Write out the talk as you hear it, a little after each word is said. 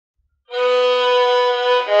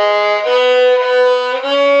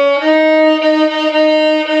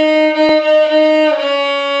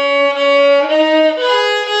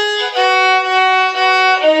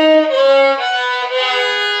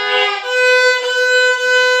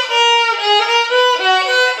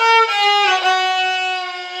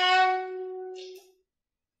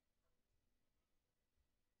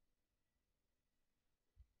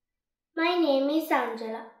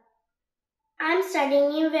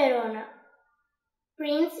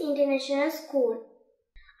Prince International School.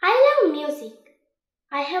 I love music.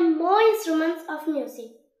 I have more instruments of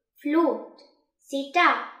music: flute,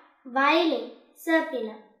 sitar, violin,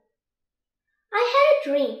 serpina. I had a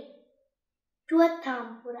dream to a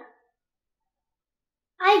tampura.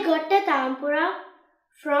 I got a tampura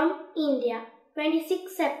from India,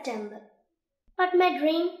 26 September. But my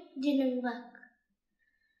dream didn't work.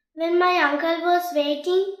 When my uncle was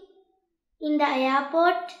waiting in the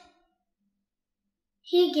airport,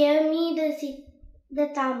 he gave me the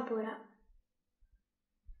tampura.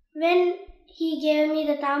 When he gave me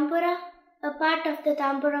the tampura, a part of the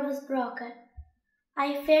tampura was broken.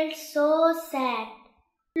 I felt so sad.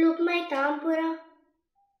 Look, my tampura,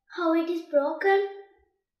 how it is broken.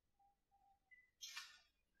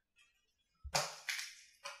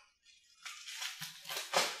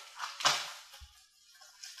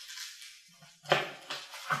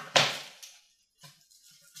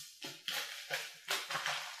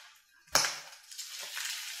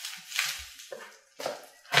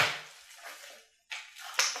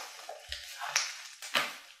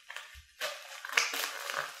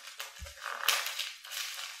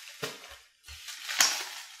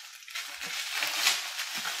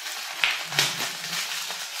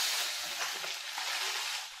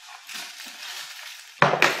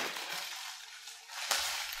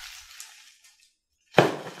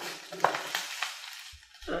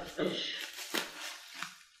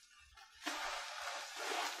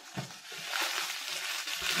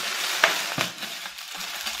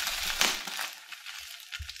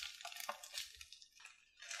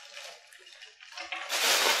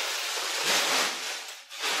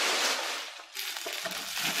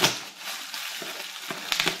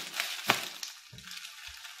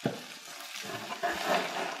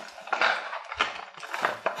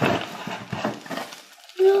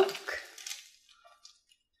 Look.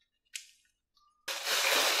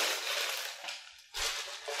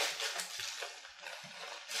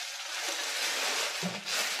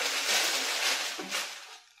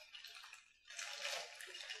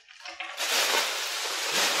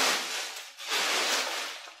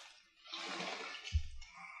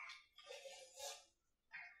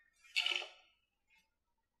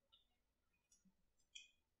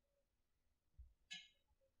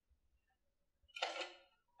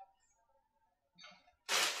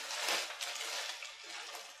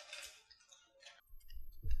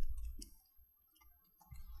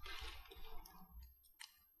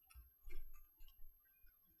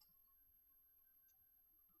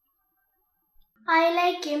 I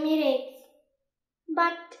like Emirates,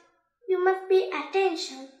 but you must pay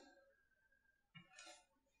attention.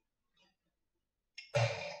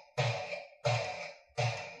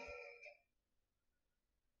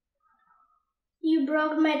 You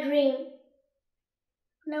broke my dream.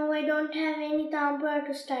 Now I don't have any tampura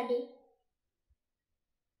to study.